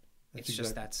right. It's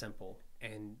just that simple.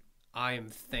 And I am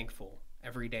thankful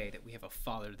every day that we have a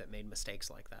father that made mistakes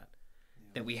like that. Yeah.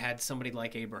 That we had somebody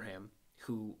like Abraham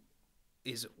who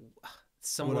is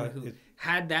someone who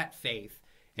had that faith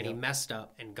and he messed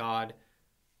up and God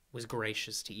was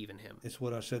gracious to even him. It's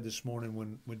what I said this morning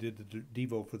when we did the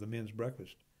Devo for the men's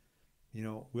breakfast. We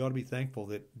ought to be thankful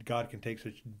that God can take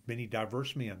such many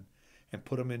diverse men and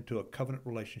put them into a covenant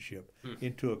relationship,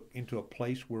 into a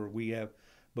place where we have,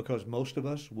 because most of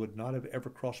us would not have ever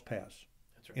crossed paths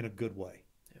in a good way,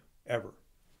 ever.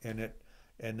 And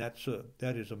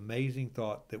that is amazing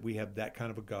thought that we have that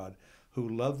kind of a God who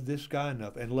loved this guy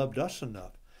enough and loved us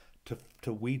enough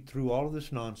to weed through all of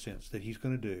this nonsense that he's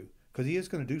going to do, because he is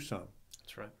going to do some.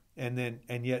 That's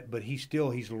right. But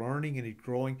he's learning and he's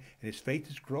growing, and his faith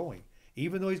is growing.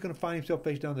 Even though he's going to find himself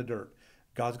face down in the dirt,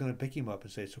 God's going to pick him up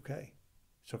and say, it's okay.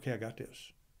 It's okay, I got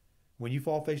this. When you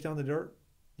fall face down in the dirt,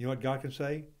 you know what God can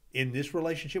say? In this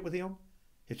relationship with him,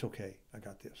 it's okay, I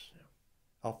got this. Yeah.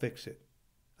 I'll fix it.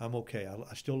 I'm okay.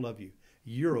 I still love you.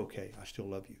 You're okay. I still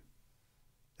love you.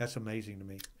 That's amazing to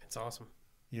me. It's awesome.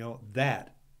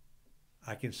 That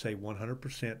I can say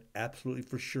 100% absolutely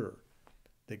for sure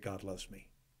that God loves me.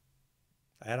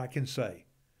 That I can say.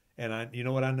 And you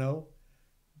know what I know?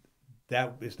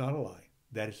 That is not a lie.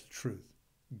 That is the truth.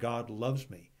 God loves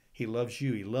me. He loves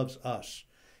you. He loves us.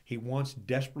 He wants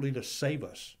desperately to save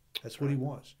us. That's what he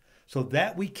wants. So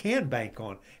that we can bank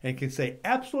on and can say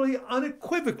absolutely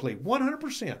unequivocally,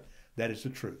 100%, that is the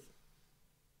truth.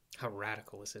 How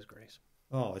radical is his grace?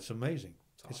 Oh, it's amazing.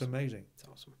 It's awesome. It's amazing. It's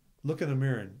awesome. Look in the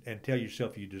mirror and tell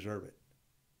yourself you deserve it.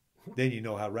 Then you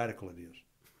know how radical it is.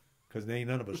 Because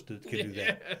none of us can do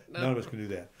that. None of us can do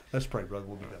that. Let's pray, brother.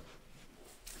 We'll be done.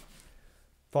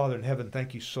 Father in heaven,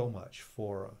 thank you so much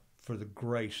for the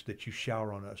grace that you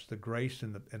shower on us, the grace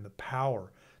and the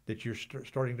power that you're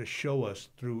starting to show us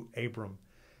through Abram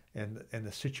and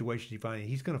the situation he finds.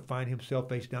 He's going to find himself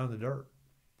face down in the dirt.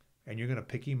 And you're going to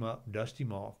pick him up, dust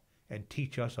him off, and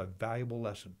teach us a valuable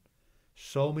lesson.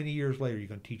 So many years later, you're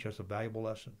going to teach us a valuable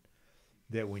lesson.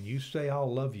 That when you say,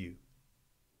 I'll love you,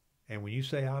 and when you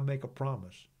say, I'll make a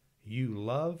promise, you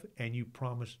love and you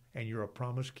promise, and you're a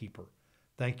promise keeper.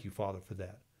 Thank you, Father, for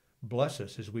that. Bless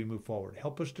us as we move forward.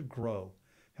 Help us to grow.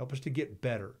 Help us to get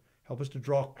better. Help us to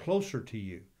draw closer to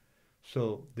you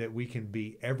so that we can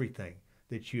be everything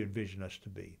that you envision us to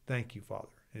be. Thank you, Father.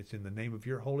 And it's in the name of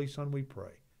your Holy Son we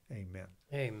pray. Amen.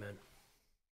 Amen.